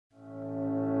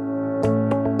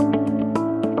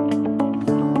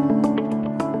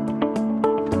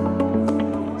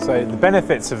So the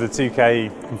benefits of the 2K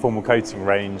conformal coating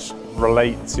range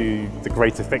relate to the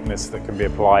greater thickness that can be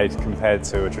applied compared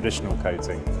to a traditional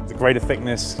coating. The greater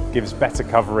thickness gives better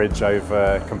coverage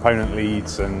over component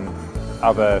leads and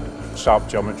other sharp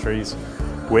geometries,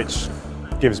 which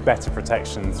gives better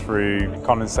protection through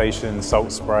condensation,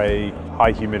 salt spray,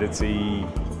 high humidity,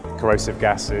 corrosive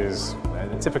gases,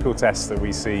 the typical tests that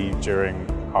we see during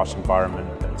harsh environment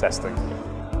testing.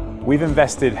 We've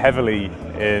invested heavily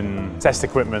in test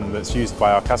equipment that's used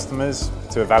by our customers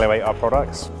to evaluate our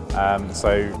products.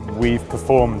 So we've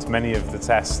performed many of the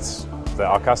tests that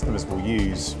our customers will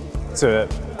use to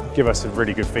give us a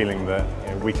really good feeling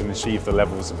that we can achieve the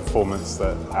levels of performance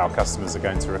that our customers are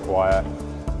going to require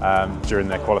during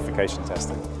their qualification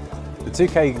testing. The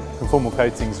 2K conformal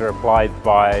coatings are applied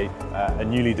by a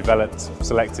newly developed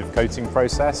selective coating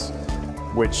process,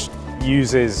 which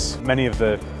uses many of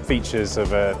the features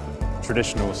of a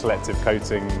traditional selective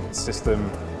coating system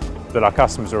that our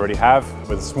customers already have,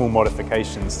 with small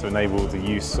modifications to enable the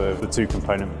use of the two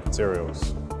component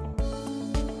materials.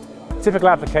 Typical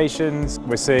applications,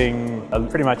 we're seeing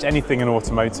pretty much anything in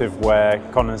automotive where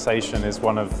condensation is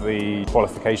one of the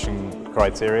qualification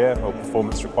criteria or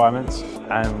performance requirements.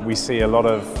 And we see a lot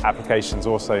of applications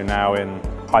also now in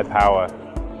high power,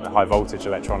 high voltage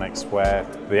electronics, where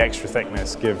the extra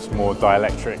thickness gives more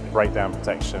dielectric breakdown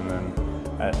protection and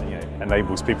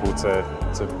enables people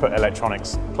to put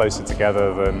electronics closer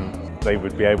together than they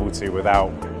would be able to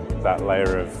without that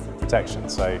layer of protection.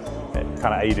 So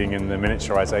kind of aiding in the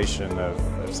miniaturization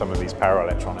of some of these power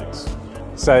electronics.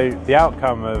 So the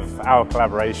outcome of our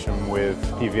collaboration with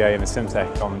PVA and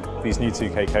Asymtek on these new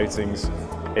 2K coatings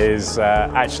is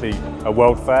actually a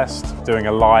world first, doing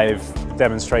a live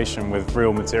demonstration with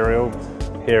real material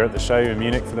here at the show in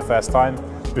Munich for the first time.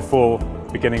 Before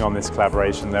beginning on this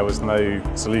collaboration, there was no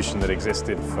solution that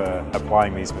existed for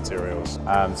applying these materials.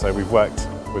 So we've worked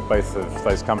with both of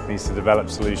those companies to develop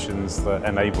solutions that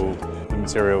enable the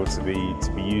material to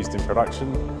be used in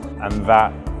production, and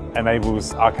that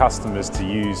enables our customers to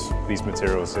use these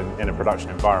materials in a production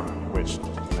environment, which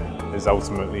is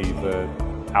ultimately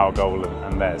our goal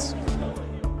and theirs.